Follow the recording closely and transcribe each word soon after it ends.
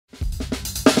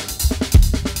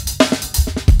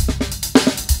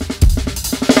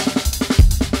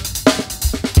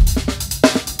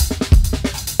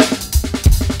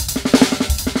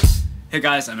Hey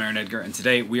guys, I'm Aaron Edgar, and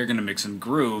today we are going to make some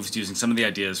grooves using some of the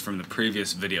ideas from the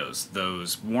previous videos,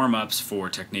 those warm-ups for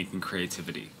technique and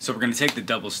creativity. So we're going to take the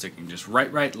double sticking, just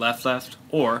right, right, left, left,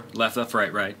 or left, left,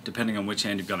 right, right, depending on which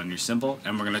hand you've got on your cymbal,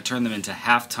 and we're going to turn them into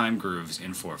half-time grooves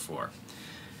in 4/4.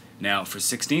 Now for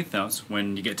 16th notes,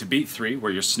 when you get to beat 3,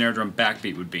 where your snare drum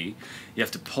backbeat would be, you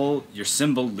have to pull your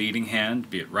cymbal leading hand,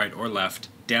 be it right or left,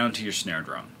 down to your snare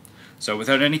drum. So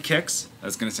without any kicks,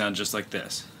 that's going to sound just like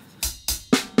this.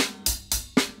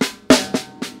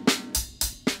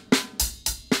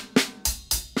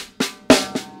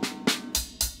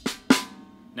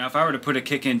 Now if I were to put a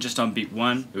kick in just on beat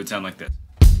 1, it would sound like this.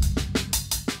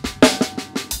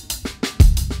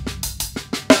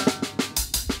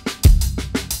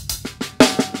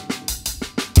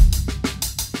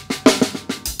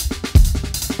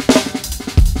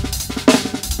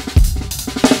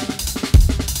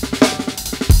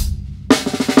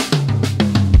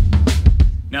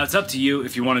 Now it's up to you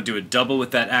if you want to do a double with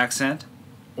that accent,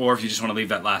 or if you just want to leave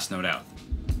that last note out.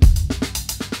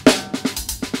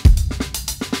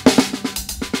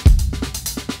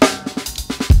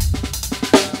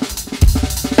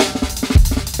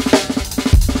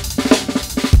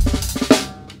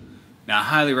 Now I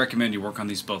highly recommend you work on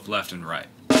these both left and right.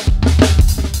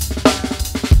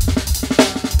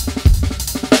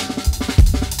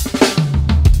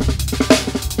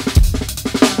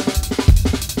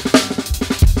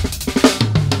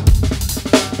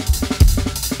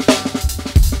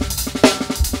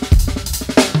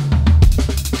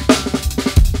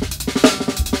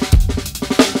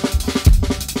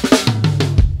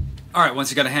 Alright,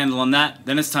 once you got a handle on that,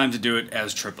 then it's time to do it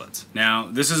as triplets. Now,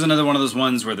 this is another one of those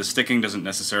ones where the sticking doesn't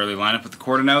necessarily line up with the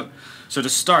quarter note. So to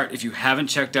start, if you haven't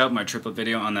checked out my triplet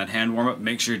video on that hand warm-up,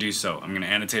 make sure you do so. I'm going to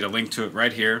annotate a link to it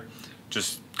right here.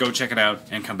 Just go check it out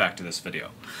and come back to this video.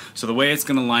 So the way it's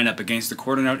going to line up against the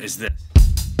quarter note is this.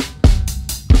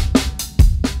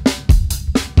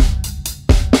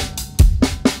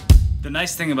 The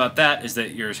nice thing about that is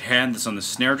that your hand that's on the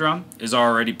snare drum is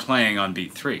already playing on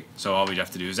beat 3. So all we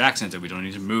have to do is accent it. We don't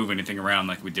need to move anything around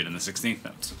like we did in the 16th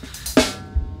notes.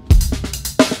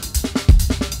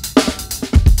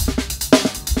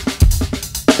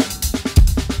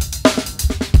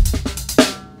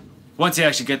 Once you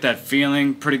actually get that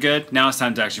feeling pretty good, now it's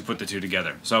time to actually put the two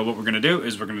together. So what we're going to do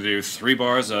is we're going to do 3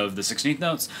 bars of the 16th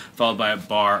notes followed by a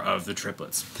bar of the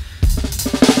triplets.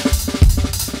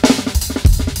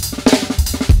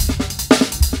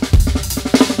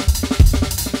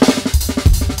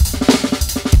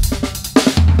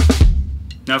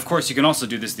 Now of course you can also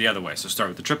do this the other way, so start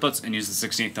with the triplets and use the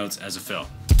 16th notes as a fill.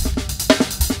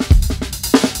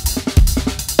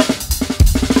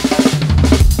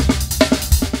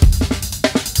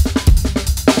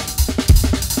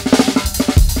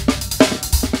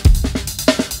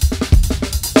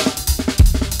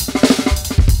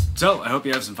 So I hope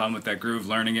you have some fun with that groove,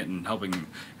 learning it and helping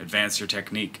advance your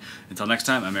technique. Until next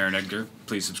time, I'm Aaron Edgar.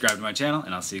 Please subscribe to my channel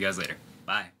and I'll see you guys later.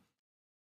 Bye.